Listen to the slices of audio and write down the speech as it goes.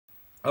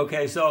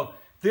Okay, so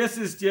this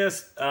is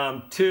just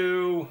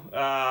two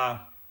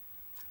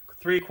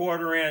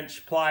 3/4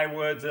 inch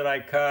plywoods that I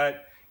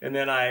cut, and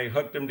then I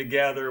hooked them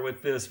together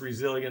with this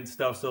resilient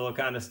stuff so they'll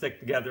kind of stick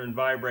together and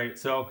vibrate.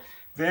 So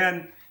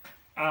then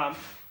I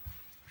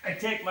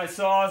take my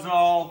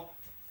Sawzall,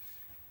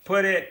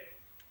 put it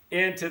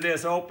into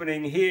this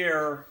opening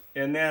here,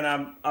 and then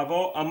I'm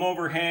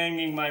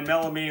overhanging my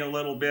melamine a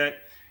little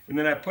bit, and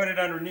then I put it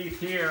underneath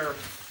here,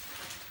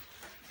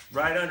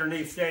 right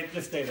underneath.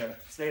 Just stay there,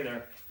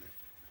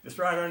 just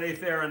right underneath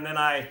there, and then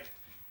I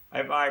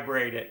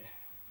vibrate it.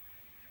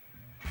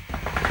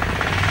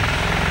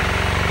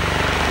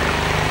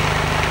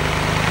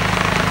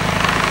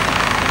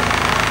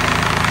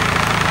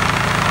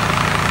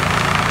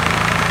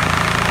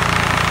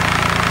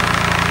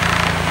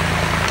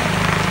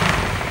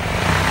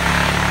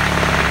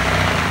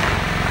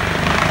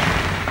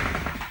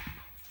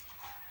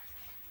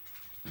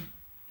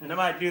 And I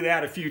might do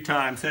that a few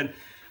times. And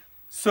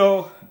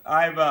so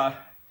I've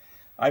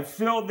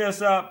filled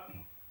this up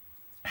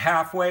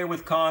halfway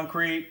with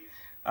concrete.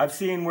 I've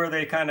seen where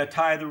they kind of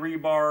tie the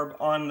rebar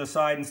on the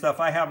side and stuff.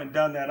 I haven't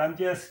done that. I'm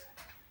just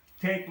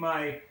take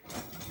my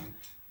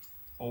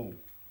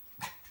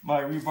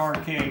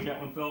rebar cage. That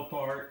one fell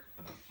apart.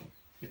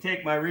 I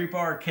take my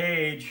rebar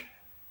cage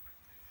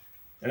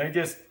and I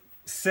just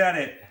set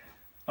it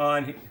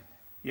on.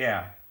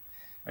 Yeah,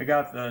 I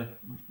got the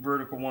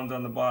vertical ones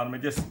on the bottom. I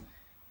just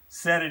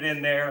set it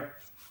in there.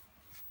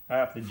 I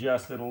have to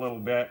adjust it a little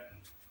bit.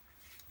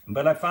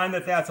 But I find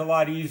that that's a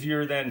lot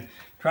easier than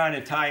trying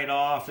to tie it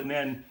off and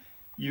then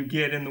you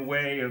get in the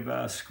way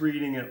of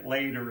screening it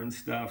later and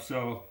stuff.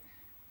 So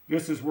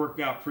this has worked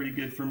out pretty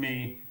good for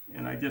me,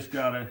 and I just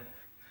got to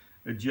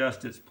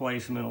adjust its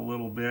placement a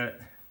little bit.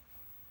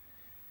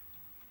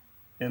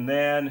 And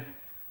then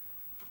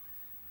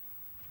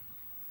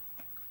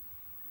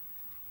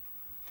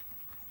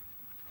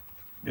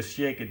just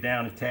shake it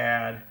down a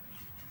tad.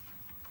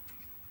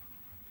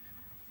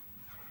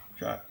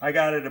 I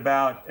got it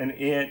about an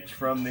inch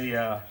from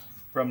the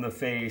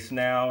face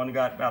now, and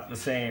got about the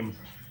same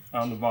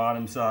on the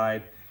bottom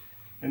side.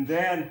 And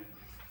then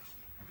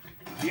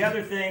the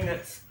other thing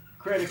that's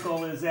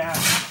critical is that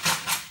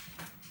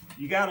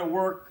you got to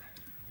work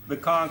the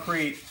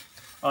concrete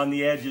on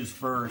the edges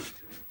first.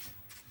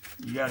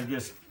 You got to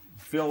just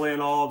fill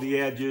in all the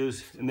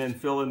edges and then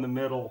fill in the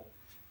middle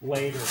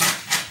later.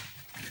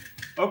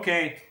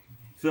 Okay,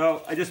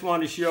 so I just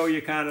wanted to show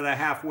you kind of the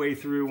halfway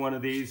through one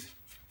of these.